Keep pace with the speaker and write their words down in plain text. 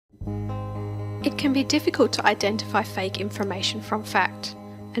It can be difficult to identify fake information from fact,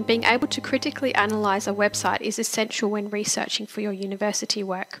 and being able to critically analyse a website is essential when researching for your university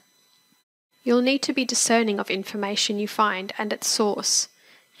work. You'll need to be discerning of information you find and its source.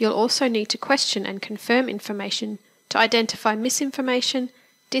 You'll also need to question and confirm information to identify misinformation,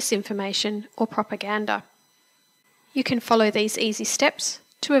 disinformation, or propaganda. You can follow these easy steps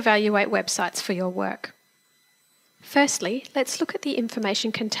to evaluate websites for your work. Firstly, let's look at the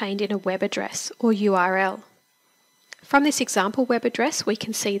information contained in a web address or URL. From this example web address, we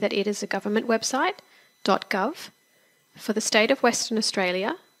can see that it is a government website, .gov, for the state of Western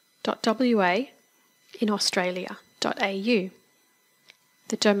Australia, .wa, in Australia, .au.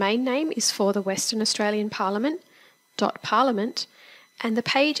 The domain name is for the Western Australian Parliament, .parliament, and the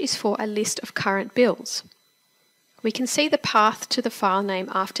page is for a list of current bills. We can see the path to the file name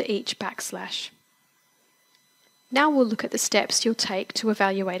after each \. Now we'll look at the steps you'll take to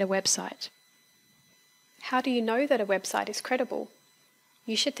evaluate a website. How do you know that a website is credible?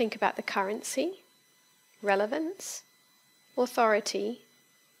 You should think about the currency, relevance, authority,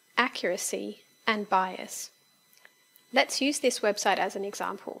 accuracy, and bias. Let's use this website as an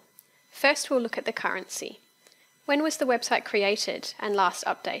example. First, we'll look at the currency. When was the website created and last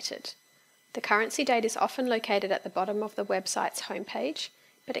updated? The currency date is often located at the bottom of the website's homepage,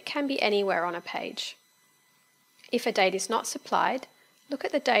 but it can be anywhere on a page. If a date is not supplied, look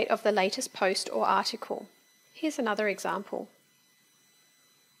at the date of the latest post or article. Here's another example.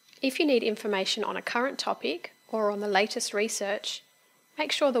 If you need information on a current topic or on the latest research,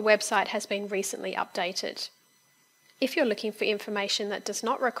 make sure the website has been recently updated. If you're looking for information that does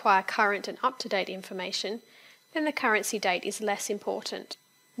not require current and up-to-date information, then the currency date is less important.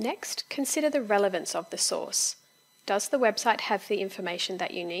 Next, consider the relevance of the source. Does the website have the information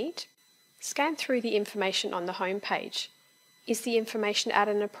that you need? Scan through the information on the home page. Is the information at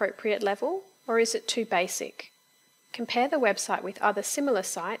an appropriate level, or is it too basic? Compare the website with other similar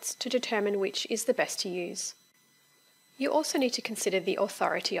sites to determine which is the best to use. You also need to consider the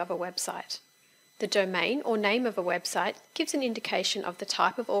authority of a website. The domain or name of a website gives an indication of the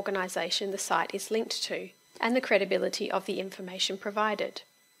type of organisation the site is linked to and the credibility of the information provided.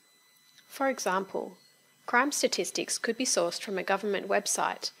 For example, crime statistics could be sourced from a government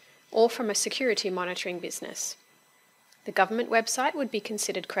website or from a security monitoring business. The government website would be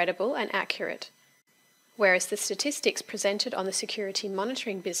considered credible and accurate, whereas the statistics presented on the security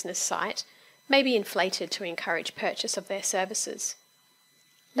monitoring business site may be inflated to encourage purchase of their services.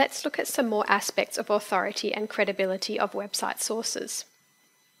 Let's look at some more aspects of authority and credibility of website sources.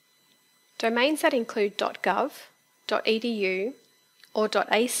 Domains that include .gov, .edu, or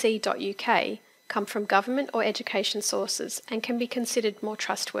 .ac.uk come from government or education sources and can be considered more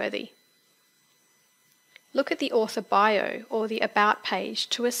trustworthy. Look at the author bio or the About page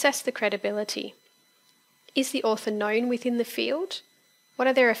to assess the credibility. Is the author known within the field? What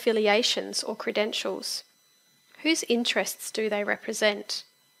are their affiliations or credentials? Whose interests do they represent?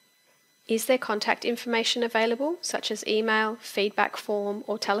 Is their contact information available, such as email, feedback form,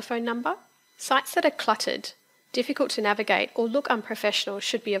 or telephone number? Sites that are cluttered, difficult to navigate, or look unprofessional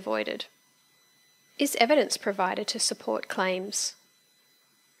should be avoided. Is evidence provided to support claims?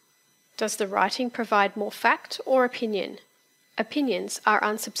 Does the writing provide more fact or opinion? Opinions are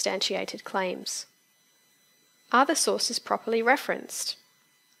unsubstantiated claims. Are the sources properly referenced?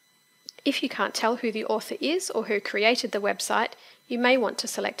 If you can't tell who the author is or who created the website, you may want to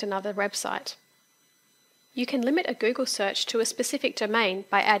select another website. You can limit a Google search to a specific domain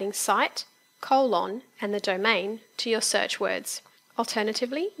by adding site, and the domain to your search words.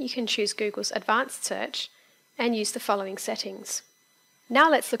 Alternatively, you can choose Google's advanced search and use the following settings.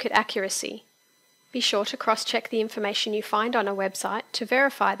 Now let's look at accuracy. Be sure to cross-check the information you find on a website to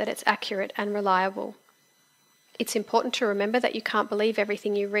verify that it's accurate and reliable. It's important to remember that you can't believe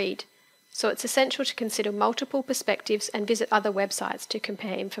everything you read, so it's essential to consider multiple perspectives and visit other websites to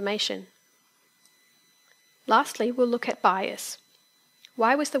compare information. Lastly, we'll look at bias.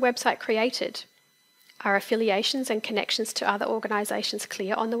 Why was the website created? Are affiliations and connections to other organisations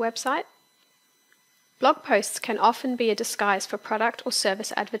clear on the website? Blog posts can often be a disguise for product or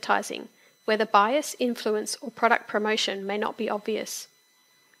service advertising, where the bias, influence, or product promotion may not be obvious.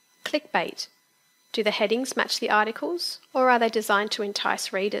 Clickbait. Do the headings match the articles, or are they designed to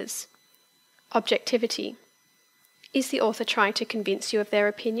entice readers? Objectivity. Is the author trying to convince you of their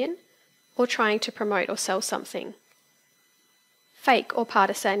opinion, or trying to promote or sell something? Fake or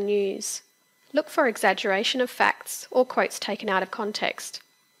partisan news. Look for exaggeration of facts or quotes taken out of context.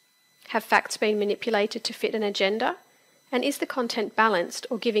 Have facts been manipulated to fit an agenda? And is the content balanced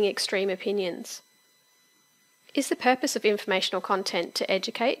or giving extreme opinions? Is the purpose of informational content to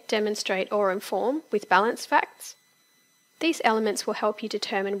educate, demonstrate or inform with balanced facts? These elements will help you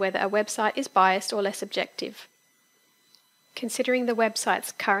determine whether a website is biased or less objective. Considering the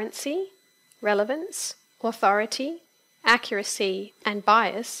website's currency, relevance, authority, accuracy and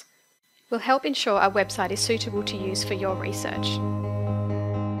bias will help ensure a website is suitable to use for your research.